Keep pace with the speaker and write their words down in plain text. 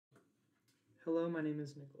Hello, my name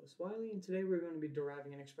is Nicholas Wiley, and today we're going to be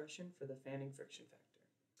deriving an expression for the fanning friction factor.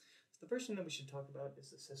 So the first thing that we should talk about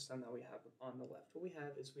is the system that we have on the left. What we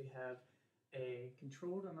have is we have a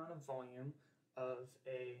controlled amount of volume of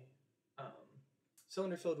a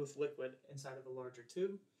cylinder filled with liquid inside of a larger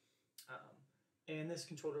tube. And this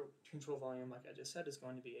control volume, like I just said, is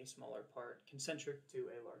going to be a smaller part concentric to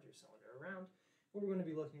a larger cylinder around. What we're going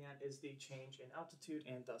to be looking at is the change in altitude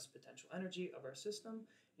and thus potential energy of our system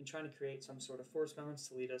and trying to create some sort of force balance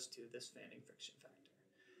to lead us to this fanning friction factor.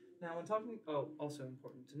 Now when talking, also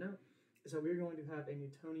important to note, is that we're going to have a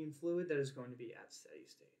Newtonian fluid that is going to be at steady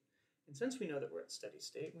state. And since we know that we're at steady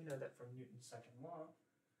state, we know that from Newton's second law,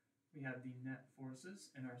 we have the net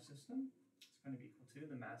forces in our system. It's going to be equal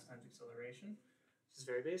to the mass times acceleration. This is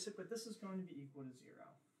very basic, but this is going to be equal to 0.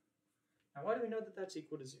 Now why do we know that that's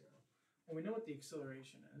equal to 0? Well, we know what the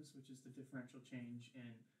acceleration is, which is the differential change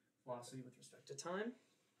in velocity with respect to time.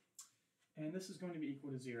 And this is going to be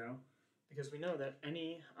equal to 0 because we know that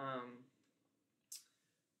any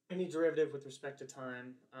derivative with respect to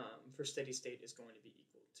time for steady state is going to be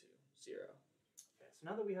equal to 0. Okay, so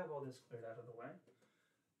now that we have all this cleared out of the way,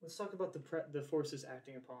 let's talk about the forces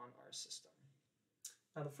acting upon our system.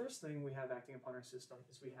 Now the first thing we have acting upon our system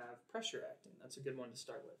is we have pressure acting. That's a good one to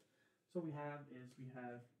start with. So what we have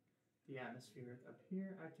the atmospheric up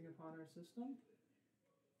here acting upon our system,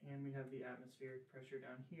 and we have the atmospheric pressure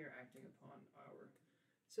down here acting upon our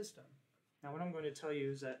system. Now what I'm going to tell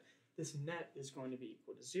you is that this net is going to be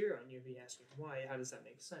equal to 0, and you'll be asking why. How does that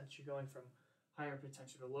make sense? You're going from higher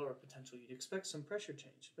potential to lower potential. You'd expect some pressure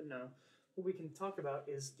change, but no. What we can talk about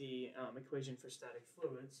is the equation for static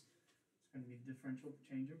fluids. It's going to be differential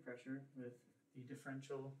change in pressure with the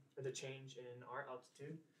differential, or the change in our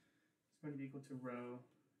altitude. It's going to be equal to rho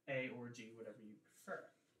A or G, whatever you prefer.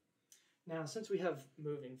 Now, since we have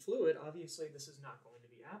moving fluid, obviously this is not going to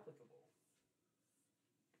be applicable.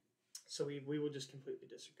 So we will just completely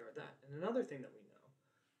disregard that. And another thing that we know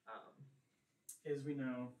is we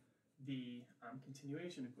know the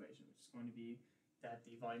continuation equation, which is going to be that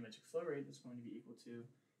the volumetric flow rate is going to be equal to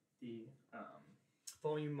the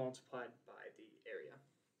volume multiplied by the area.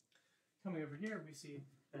 Coming over here, we see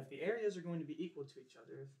that the areas are going to be equal to each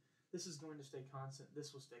other. If this is going to stay constant,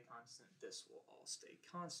 this will stay constant, this will all stay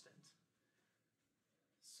constant.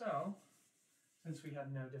 So, since we have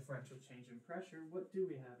no differential change in pressure, what do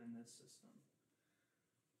we have in this system?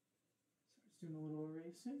 So let's do a little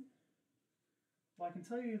erasing. Well, I can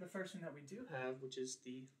tell you the first thing that we do have, which is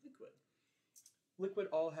the liquid. Liquid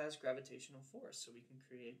all has gravitational force, so we can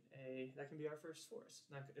create that can be our first force,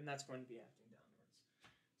 and that's going to be acting downwards.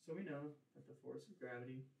 So we know that the force of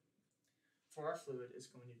gravity for our fluid is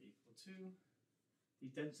going to be equal to the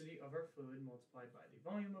density of our fluid multiplied by the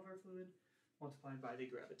volume of our fluid multiplied by the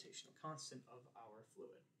gravitational constant of our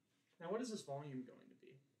fluid. Now what is this volume going to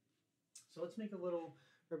be? So let's make a little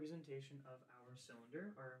representation of our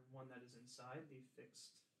cylinder, or one that is inside the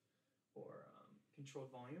fixed or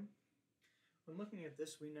controlled volume. When looking at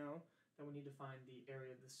this, we know that we need to find the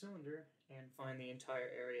area of the cylinder and find the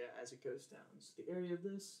entire area as it goes down. So the area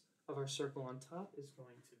of our circle on top is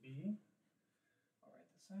going to be, I'll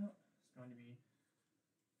write this out, it's going to be,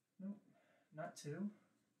 nope, not 2,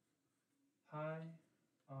 pi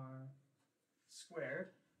r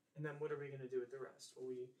squared. And then what are we going to do with the rest? Well,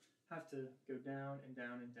 we have to go down and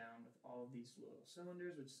down and down with all of these little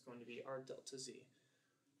cylinders, which is going to be our delta z.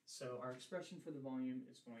 So our expression for the volume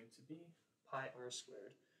is going to be pi r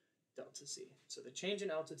squared delta z. So the change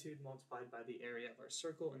in altitude multiplied by the area of our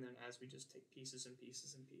circle, and then as we just take pieces and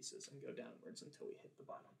pieces and pieces and go downwards until we hit the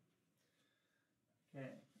bottom.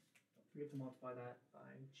 Okay, don't forget to multiply that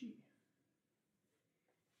by g.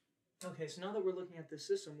 Okay, so now that we're looking at this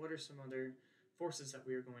system, what are some other forces that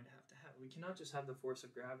we are going to have? We cannot just have the force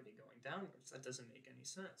of gravity going downwards. That doesn't make any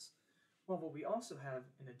sense. Well, what we also have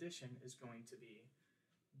in addition is going to be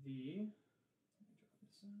the, let me drop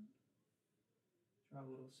this out. Draw a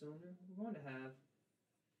little cylinder. What we're going to have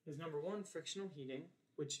is number 1, frictional heating,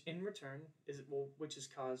 which in return which is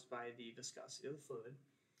caused by the viscosity of the fluid.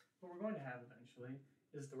 What we're going to have eventually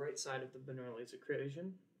is the right side of the Bernoulli's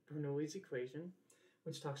equation,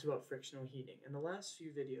 which talks about frictional heating. In the last few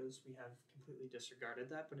videos, we have completely disregarded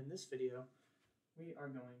that, but in this video, we are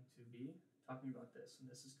going to be talking about this, and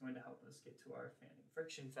this is going to help us get to our fanning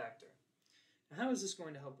friction factor. Now, how is this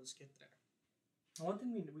going to help us get there? One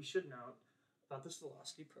thing we should note about this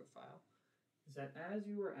velocity profile is that as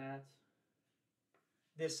you are at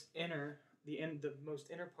this the most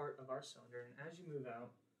inner part of our cylinder, and as you move out,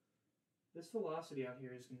 this velocity out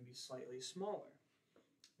here is going to be slightly smaller.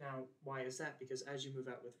 Now, why is that? Because as you move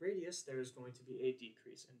out with radius, there is going to be a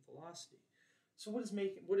decrease in velocity. So what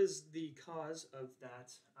is the cause of that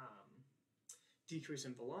decrease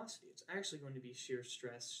in velocity? It's actually going to be shear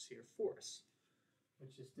stress, shear force,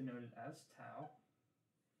 which is denoted as tau.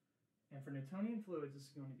 And for Newtonian fluids, this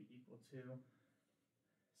is going to be equal to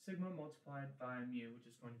sigma multiplied by mu, which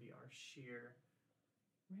is going to be our shear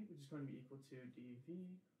rate, which is going to be equal to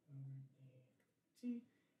dV over dt,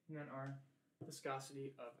 and then our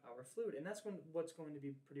viscosity of our fluid. And that's what's going to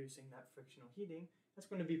be producing that frictional heating. That's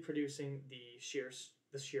going to be producing the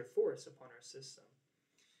shear force upon our system.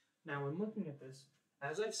 Now, when looking at this,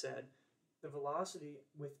 as I've said, the velocity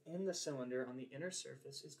within the cylinder on the inner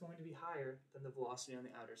surface is going to be higher than the velocity on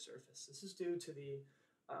the outer surface. This is due to the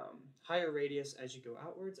higher radius as you go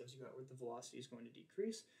outwards. As you go outward, the velocity is going to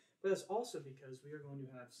decrease. But it's also because we are going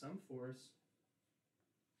to have some force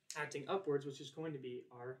acting upwards, which is going to be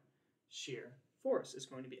our shear force is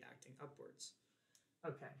going to be acting upwards.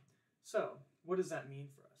 Okay, so what does that mean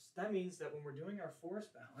for us? That means that when we're doing our force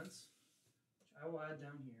balance, which I will add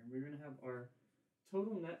down here, we're going to have our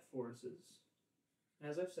total net forces.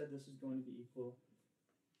 As I've said, this is going to be equal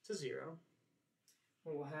to 0.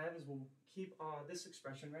 What we'll have is we'll keep this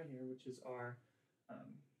expression right here, which is our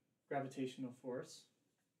gravitational force,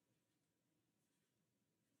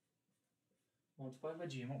 multiplied by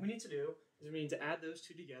g. And what we need to do is we need to add those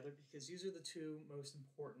two together because these are the two most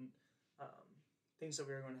important things that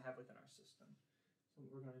we're going to have within our system. So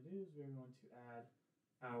what we're going to do is we're going to add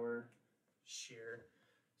our shear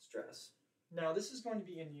stress. Now this is going to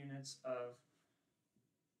be in units of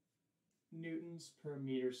newtons per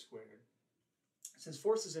meter squared. Since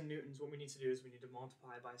force is in newtons, what we need to do is we need to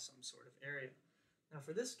multiply by some sort of area. Now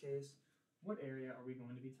for this case, what area are we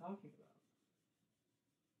going to be talking about?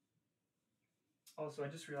 Also, I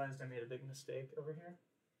just realized I made a big mistake over here.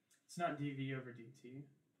 It's not dV over dt.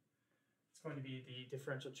 It's going to be the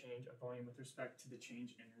differential change of volume with respect to the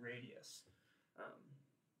change in radius.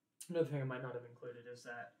 Another thing I might not have included is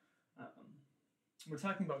that we're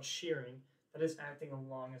talking about shearing that is acting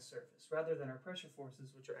along a surface. Rather than our pressure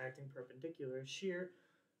forces, which are acting perpendicular, shear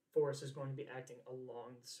force is going to be acting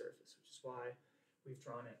along the surface, which is why we've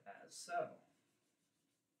drawn it as so.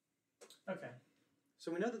 Okay.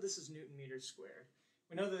 So we know that this is Newton meters squared.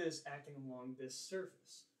 We know that it's acting along this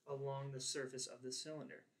surface, along the surface of the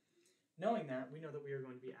cylinder. Knowing that, we know that we are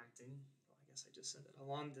going to be acting, well, I guess I just said that,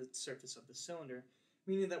 along the surface of the cylinder,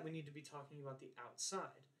 meaning that we need to be talking about the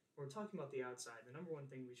outside. When we're talking about the outside, the number one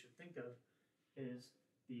thing we should think of is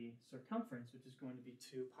the circumference, which is going to be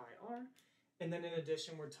 2 pi r. And then in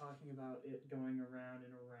addition, we're talking about it going around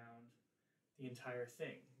and around the entire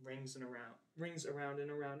thing, rings around and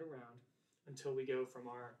around until we go from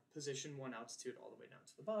our position 1 altitude all the way down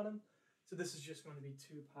to the bottom. So this is just going to be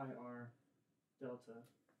 2 pi r delta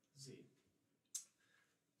z.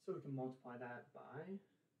 So we can multiply that by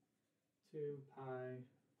 2 pi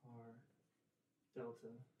r delta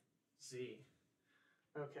z.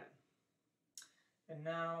 Okay. And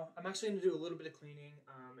now I'm actually going to do a little bit of cleaning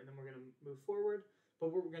and then we're going to move forward.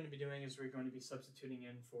 But what we're going to be doing is we're going to be substituting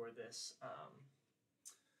in for this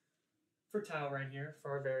for tau right here, for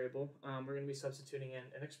our variable, we're going to be substituting in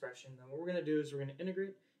an expression. Now what we're going to do is we're going to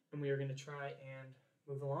integrate, and we are going to try and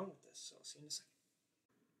move along with this. So I'll see you in a second.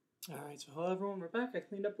 All right, so hello everyone, we're back. I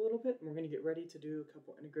cleaned up a little bit, and we're going to get ready to do a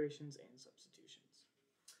couple integrations and substitutions.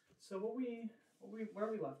 So where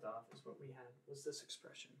we left off is what we had was this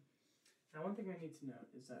expression. Now one thing I need to note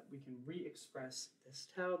is that we can re-express this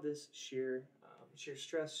tau, this shear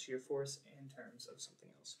stress, shear force, in terms of something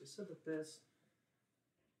else. We said that this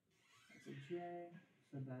a J,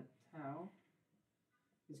 so that tau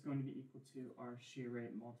is going to be equal to our shear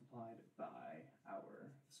rate multiplied by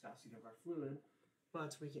our viscosity of our fluid.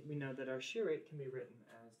 But we know that our shear rate can be written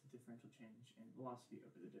as the differential change in velocity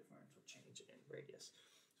over the differential change in radius.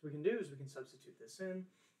 So what we can do is we can substitute this in.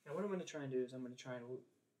 Now what I'm going to try and do is I'm going to try and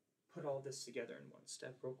put all this together in one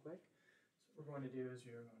step real quick. So what we're going to do is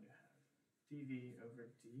we are going to have dV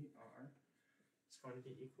over dr is going to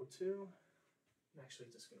be equal to, I'm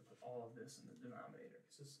actually just going to put all of this in the denominator,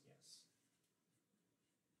 because yes.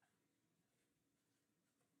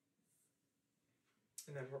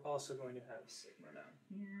 And then we're also going to have sigma down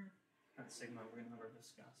here. Not sigma, we're going to have our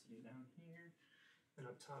viscosity down here. And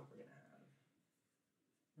up top, we're going to have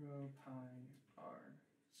rho pi r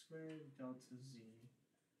squared delta z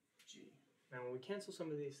g. Now when we cancel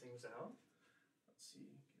some of these things out, let's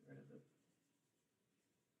see, get rid of the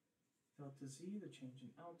delta z, the change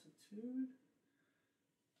in altitude.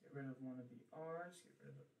 Get rid of one of the r's, get rid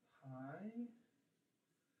of the pi.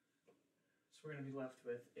 So we're going to be left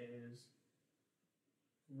with is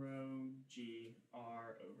rho g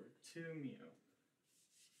r over 2 mu.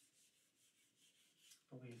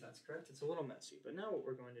 believe that's correct. It's a little messy, but now what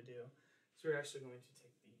we're going to do is we're actually going to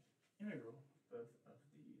take the integral of both of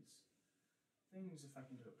these things, if I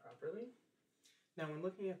can do it properly. Now when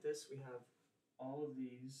looking at this, we have all of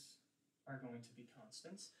these are going to be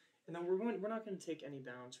constants, and then we're not going to take any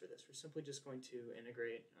bounds for this. We're simply just going to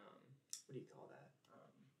integrate, what do you call that?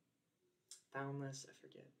 Boundless, I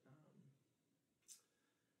forget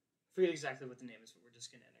exactly what the name is, but we're just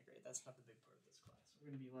going to integrate. That's not the big part of this class. What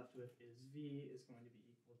we're going to be left with is v is going to be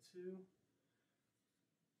equal to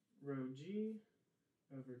rho g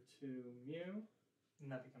over 2 mu, and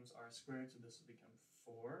that becomes r squared, so this will become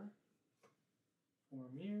 4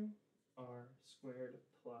 mu r squared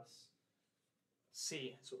plus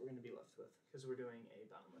c is what we're going to be left with, because we're doing a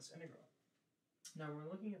boundless integral. Now we're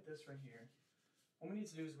looking at this right here. What we need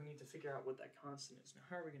to do is we need to figure out what that constant is. Now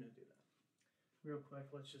how are we going to do that? Real quick,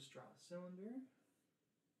 let's just draw a cylinder.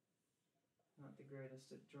 Not the greatest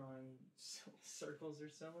at drawing circles or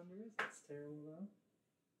cylinders. That's terrible though.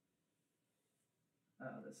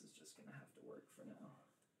 This is just going to have to work for now.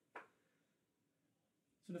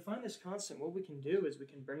 So to find this constant, what we can do is we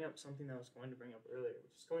can bring up something that I was going to bring up earlier,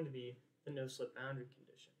 which is going to be the no-slip boundary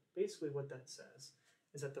condition. Basically what that says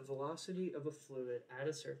is that the velocity of a fluid at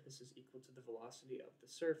a surface is equal to the velocity of the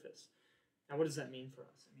surface. Now what does that mean for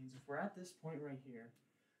us? It means if we're at this point right here,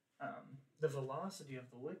 the velocity of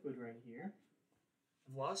the liquid right here,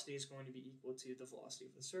 the velocity is going to be equal to the velocity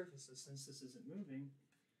of the surface. So since this isn't moving,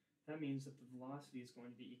 that means that the velocity is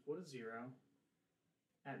going to be equal to 0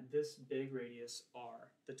 at this big radius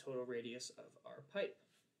r, the total radius of our pipe.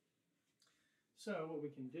 So what we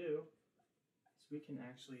can do is we can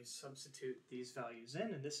actually substitute these values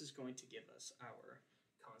in, and this is going to give us our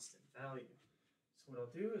constant value. So what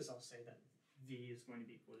I'll do is I'll say that v is going to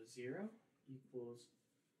be equal to 0 equals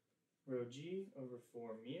rho g over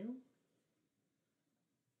 4 mu.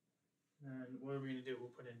 And what are we going to do?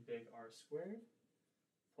 We'll put in big R squared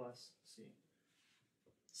plus c.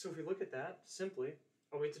 So if we look at that, simply,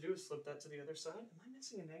 all we have to do is flip that to the other side. Am I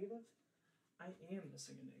missing a negative? I am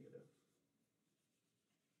missing a negative.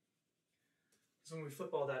 So when we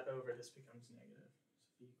flip all that over, this becomes negative.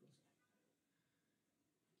 So v equals negative.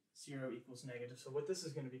 0 equals negative. So what this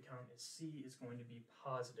is going to become is c is going to be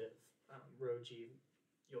positive rho g.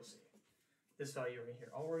 You'll see this value right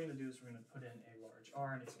here. All we're going to do is we're going to put in a large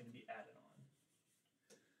R, and it's going to be added on.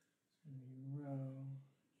 It's going to be rho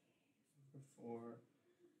over 4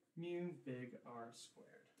 mu big R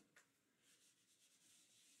squared.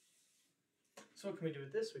 So what can we do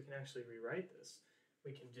with this? We can actually rewrite this.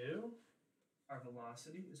 We can do our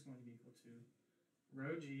velocity is going to be equal to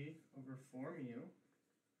rho g over 4 mu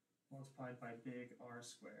multiplied by big R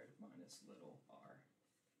squared minus little r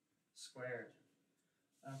squared.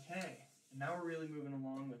 Okay, and now we're really moving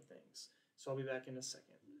along with things. So I'll be back in a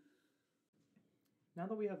second. Now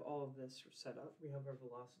that we have all of this set up, we have our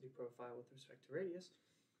velocity profile with respect to radius.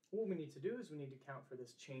 What we need to do is we need to count for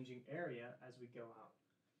this changing area as we go out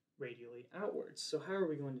radially outwards. So how are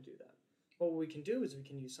we going to do that? Well, what we can do is we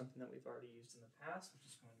can use something that we've already used in the past, which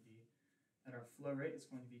is going to be that our flow rate is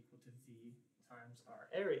going to be equal to v times our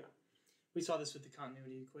area. We saw this with the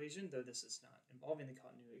continuity equation, though this is not involving the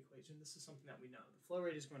continuity equation. This is something that we know. The flow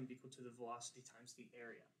rate is going to be equal to the velocity times the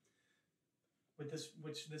area, with this,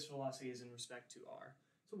 which this velocity is in respect to r.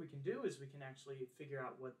 So what we can do is we can actually figure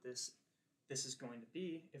out what this is going to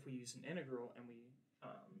be if we use an integral and we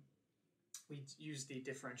use the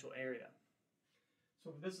differential area. So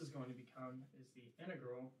what this is going to become is the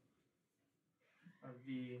integral of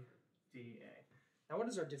v dA. Now what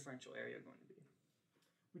is our differential area going to be?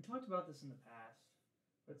 We talked about this in the past,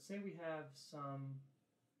 but say we have some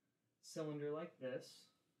cylinder like this,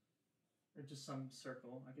 or just some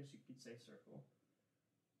circle, I guess you could say circle.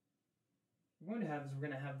 What we're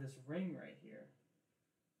going to have this ring right here.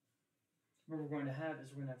 What we're going to have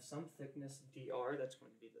is we're going to have some thickness dr, that's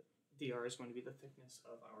going to be dr is going to be the thickness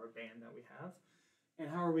of our band that we have. And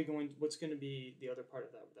how are we going, what's going to be the other part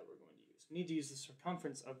of that we're going to use? We need to use the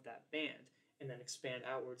circumference of that band and then expand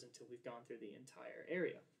outwards until we've gone through the entire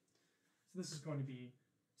area. So this is going to be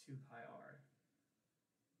 2 pi r.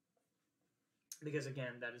 Because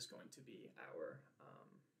again, that is going to be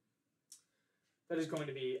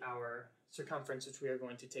our circumference, which we are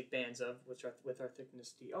going to take bands of, which are with our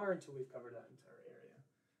thickness dr until we've covered that entire area.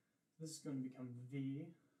 This is going to become v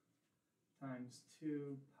times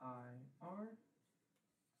 2 pi r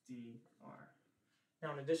dr.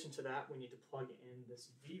 Now, in addition to that, we need to plug in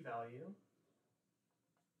this v value.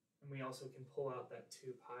 And we also can pull out that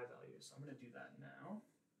 2 pi value. So I'm going to do that now.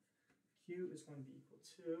 Q is going to be equal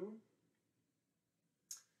to,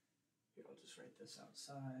 here I'll just write this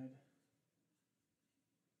outside.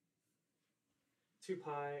 2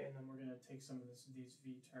 pi, and then we're going to take some of these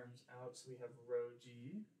v terms out, so we have rho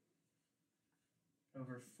g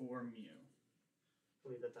over 4 mu. I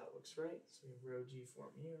believe that looks right. So we have rho g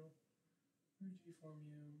 4 mu, rho g 4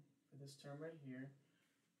 mu for this term right here.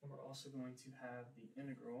 And we're also going to have the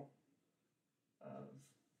integral of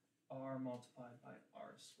r multiplied by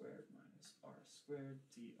r squared minus r squared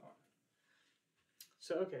dr.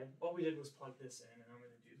 So, okay, all we did was plug this in, and I'm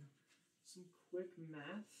going to do some quick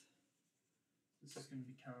math. This is going to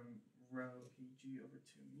become rho pg over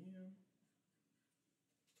 2 mu,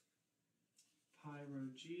 pi rho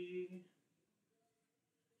g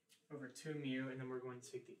over 2 mu, and then we're going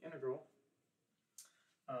to take the integral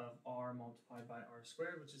of r multiplied by r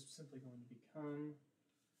squared, which is simply going to become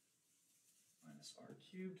minus r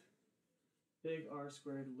cubed, big R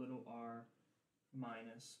squared, little r,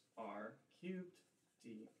 minus r cubed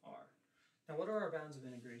dr. Now, what are our bounds of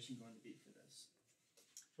integration going to be for this?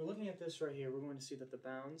 If we're looking at this right here, we're going to see that the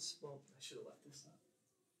bounds, well, I should have left this up.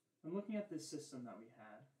 When looking at this system that we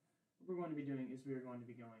had, what we're going to be doing is we are going to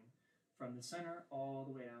be going from the center all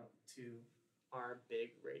the way out to our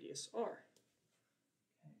big radius r.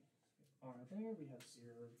 Okay, so r there, we have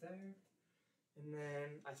 0 there. And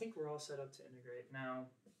then I think we're all set up to integrate. Now,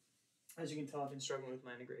 as you can tell, I've been struggling with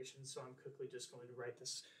my integration, so I'm quickly just going to write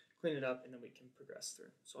this, clean it up, and then we can progress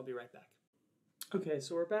through. So I'll be right back. Okay,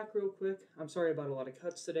 so we're back real quick. I'm sorry about a lot of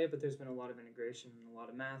cuts today, but there's been a lot of integration and a lot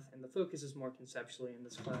of math, and the focus is more conceptually in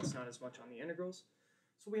this class, not as much on the integrals.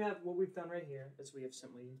 So what we've done right here is we have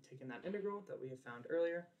simply taken that integral that we have found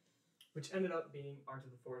earlier, which ended up being r to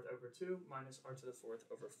the 4th over 2 minus r to the 4th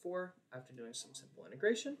over 4 after doing some simple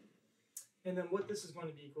integration. And then what this is going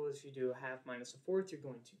to be equal is if you do a half minus a fourth, you're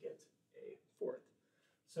going to get a fourth.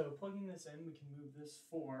 So plugging this in, we can move this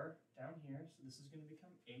 4 down here. So this is going to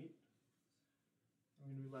become 8.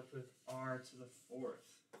 We're going to be left with r to the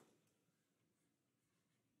 4th.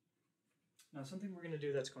 Now, something we're going to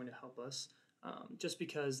do that's going to help us, just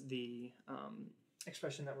because the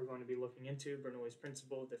expression that we're going to be looking into, Bernoulli's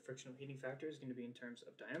principle, the frictional heating factor, is going to be in terms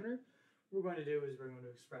of diameter. What we're going to do is we're going to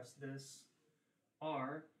express this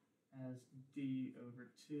r as d over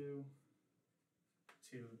 2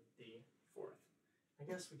 to the 4th. I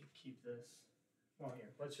guess we could keep this, well, here,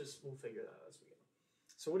 we'll figure that out as we go.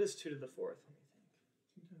 So what is 2 to the 4th? Let me think.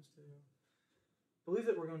 2 times 2. I believe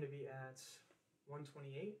that we're going to be at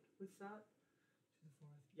 128 with that. To the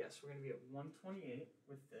 4th. Yes, we're going to be at 128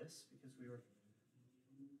 with this because we were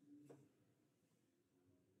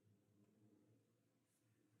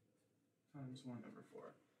times 1 over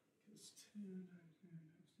 4. Because 2 times 2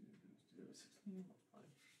 times 2 times 2 is 16 multiplied.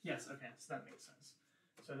 Yes, okay, so that makes sense.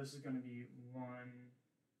 So this is going to be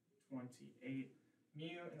 128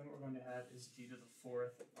 mu, and then what we're going to have is d to the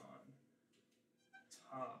 4th on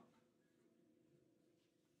top.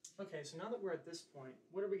 Okay, so now that we're at this point,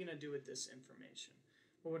 what are we going to do with this information?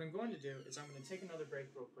 Well, what I'm going to do is I'm going to take another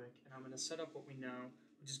break real quick, and I'm going to set up what we know,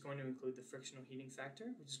 which is going to include the frictional heating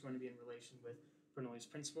factor, which is going to be in relation with Bernoulli's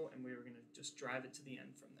principle, and we're going to just drive it to the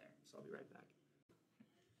end from there. So I'll be right back.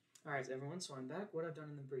 All right, everyone, so I'm back. What I've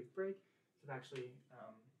done in the brief break is I've actually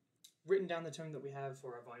written down the term that we have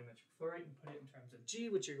for our volumetric flow rate and put it in terms of G,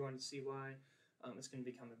 which you're going to see why it's going to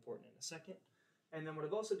become important in a second. And then what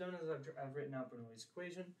I've also done is I've written out Bernoulli's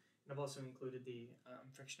equation, and I've also included the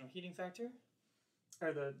frictional heating factor,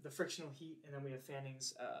 or the frictional heat, and then we have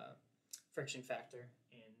Fanning's friction factor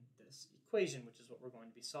in this equation, which is what we're going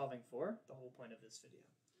to be solving for, the whole point of this video.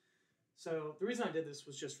 So the reason I did this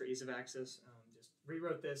was just for ease of access. Just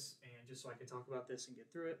rewrote this, and just so I could talk about this and get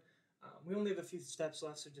through it. We only have a few steps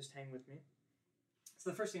left, so just hang with me. So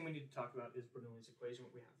the first thing we need to talk about is Bernoulli's equation,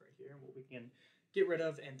 what we have right here, and what we can get rid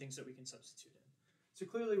of, and things that we can substitute in. So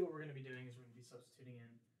clearly what we're going to be doing is we're going to be substituting in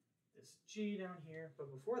this g down here, but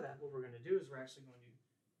before that, what we're going to do is we're actually going to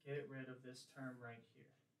get rid of this term right here.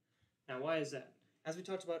 Now, why is that? As we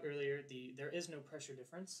talked about earlier, there is no pressure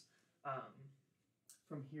difference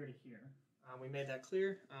from here to here. We made that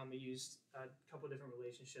clear. We used a couple different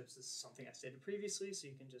relationships. This is something I stated previously, so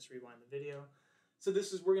you can just rewind the video. So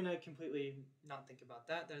we're going to completely not think about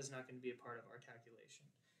that. That is not going to be a part of our calculation.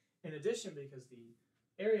 In addition, because the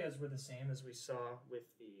areas were the same as we saw with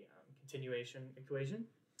the continuation equation,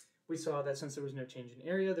 we saw that since there was no change in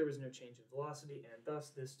area, there was no change in velocity, and thus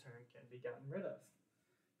this term can be gotten rid of.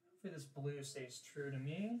 Hopefully this blue stays true to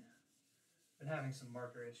me. Been having some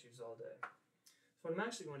marker issues all day. So what I'm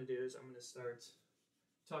actually going to do is I'm going to start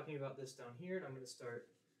talking about this down here, and I'm going to start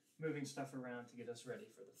moving stuff around to get us ready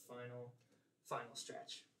for the final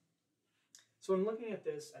stretch. So when looking at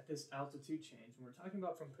this altitude change, when we're talking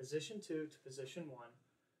about from position 2 to position 1,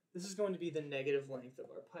 this is going to be the negative length of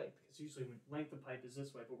our pipe, because usually length of pipe is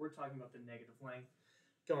this way, but we're talking about the negative length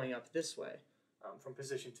going up this way from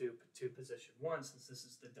position 2 to position 1, since this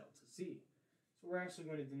is the delta z. So we're actually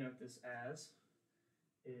going to denote this as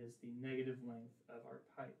is the negative length of our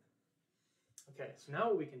pipe. Okay, so now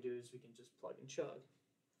what we can do is we can just plug and chug.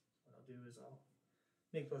 What I'll do is I'll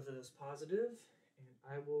make both of those positive, and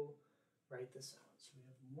I will write this out. So we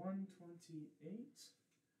have 128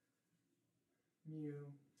 mu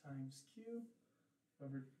times q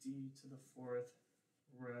over d to the 4th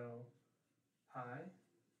rho pi.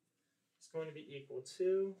 It's going to be equal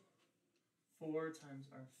to 4 times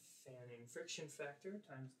our fanning friction factor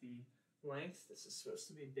times the length. This is supposed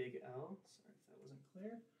to be big L. Sorry if that wasn't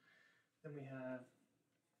clear. Then we have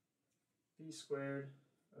v squared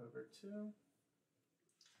over 2.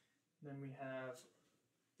 Then we have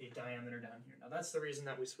the diameter down here. Now that's the reason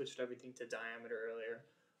that we switched everything to diameter earlier,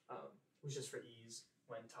 was just for ease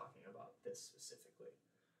when talking about this specifically.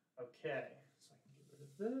 Okay, so I can get rid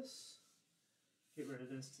of this, get rid of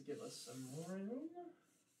this to give us some room.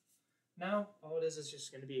 Now all it is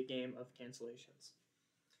just going to be a game of cancellations.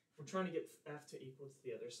 We're trying to get f to equal to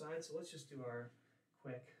the other side, so let's just do our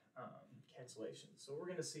quick cancellation. So what we're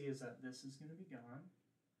going to see is that this is going to be gone.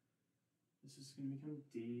 This is going to become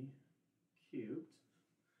d cubed.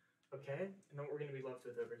 Okay, and then what we're going to be left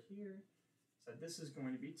with over here is that this is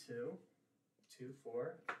going to be 2. 2,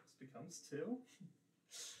 4. This becomes 2.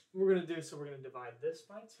 What we're going to do, so we're going to divide this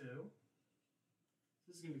by 2.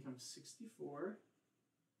 This is going to become 64.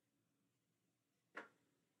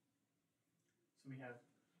 So we have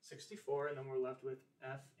 64, and then we're left with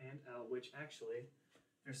f and L, which actually,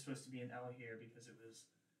 there's supposed to be an L here because it was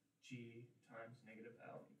G times negative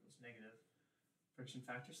L equals negative friction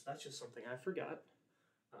factor. So that's just something I forgot.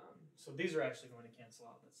 So these are actually going to cancel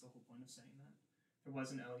out. That's the whole point of saying that. There was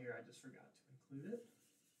an L here, I just forgot to include it.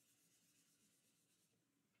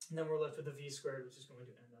 And then we're left with a v squared, which is going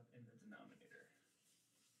to end up in the denominator.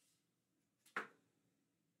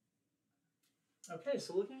 Okay,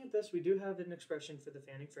 so looking at this, we do have an expression for the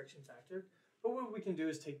fanning friction factor, but what we can do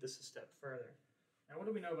is take this a step further. Now, what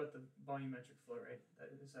do we know about the volumetric flow rate? That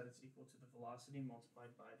is that it's equal to the velocity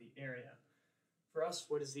multiplied by the area. For us,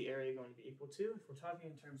 what is the area going to be equal to? If we're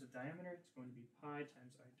talking in terms of diameter, it's going to be pi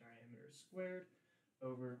times our diameter squared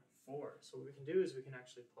over 4. So what we can do is we can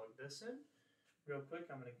actually plug this in. Real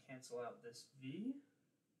quick, I'm going to cancel out this v.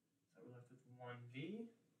 So we're left with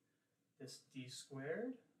 1v. This d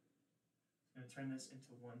squared. I'm going to turn this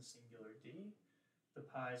into one singular d. The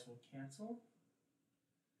pi's will cancel.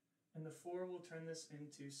 And the 4 will turn this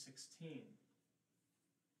into 16.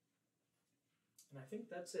 And I think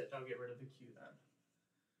that's it. I'll get rid of the q then.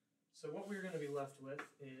 So what we're going to be left with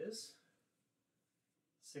is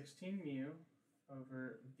 16 mu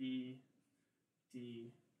over v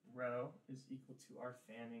d rho is equal to our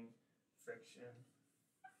fanning friction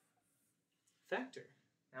factor.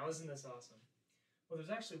 Now isn't this awesome? Well, there's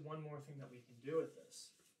actually one more thing that we can do with this,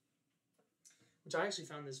 which I actually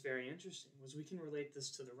found this very interesting, was we can relate this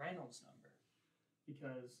to the Reynolds number,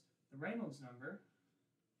 because the Reynolds number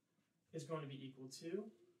is going to be equal to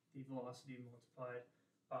the velocity multiplied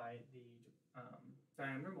by the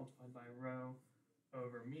diameter multiplied by rho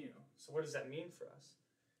over mu. So what does that mean for us?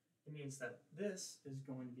 It means that this is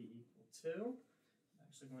going to be equal to, I'm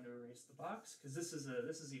actually going to erase the box, because this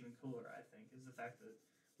is even cooler, I think, is the fact that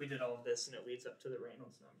we did all of this and it leads up to the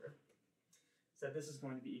Reynolds number. So this is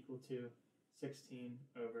going to be equal to 16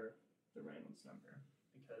 over the Reynolds number,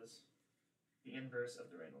 because the inverse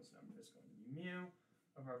of the Reynolds number is going to be mu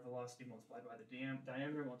over our velocity multiplied by the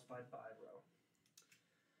diameter multiplied by rho.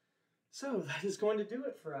 So that is going to do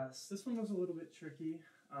it for us. This one was a little bit tricky.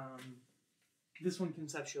 This one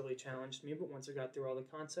conceptually challenged me, but once I got through all the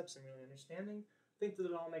concepts and really understanding, I think that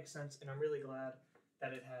it all makes sense, and I'm really glad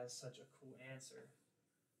that it has such a cool answer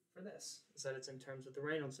for this, is that it's in terms of the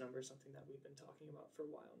Reynolds number, something that we've been talking about for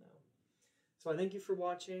a while now. So I thank you for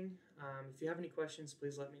watching. If you have any questions,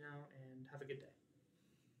 please let me know, and have a good day.